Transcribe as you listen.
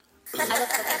I'ma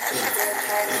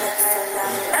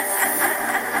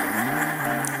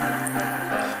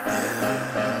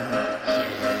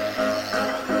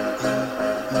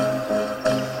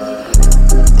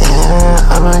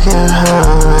get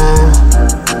hurt, man,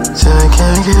 till I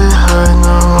can't get hurt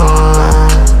no more.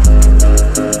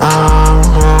 I'm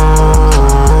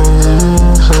gonna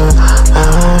use it,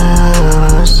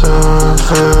 I'm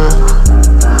suffer.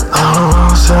 I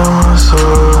won't sell my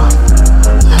soul,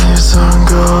 please don't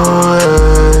go away.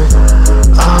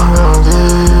 I'm gonna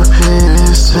give you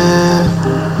peace, spend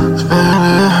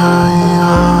it how you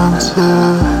want to.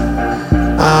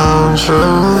 I'm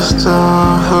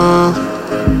trusting her,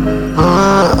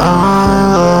 but I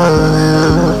love you.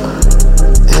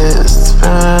 It's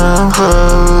been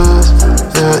close,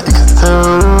 yeah, you can throw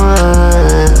it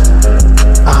away.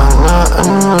 I'm not in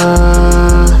the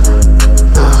mood,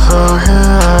 the fuck can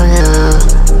I give?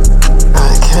 I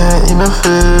can't eat no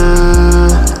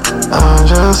food, I'm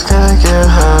just gonna get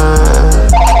high.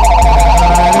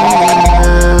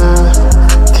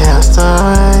 Can't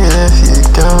stomach if you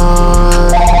don't.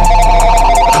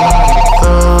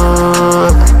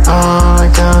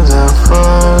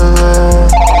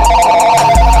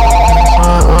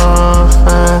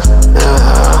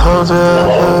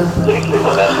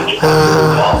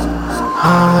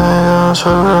 I'm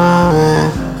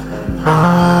surrounded from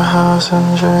a house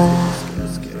and dreams.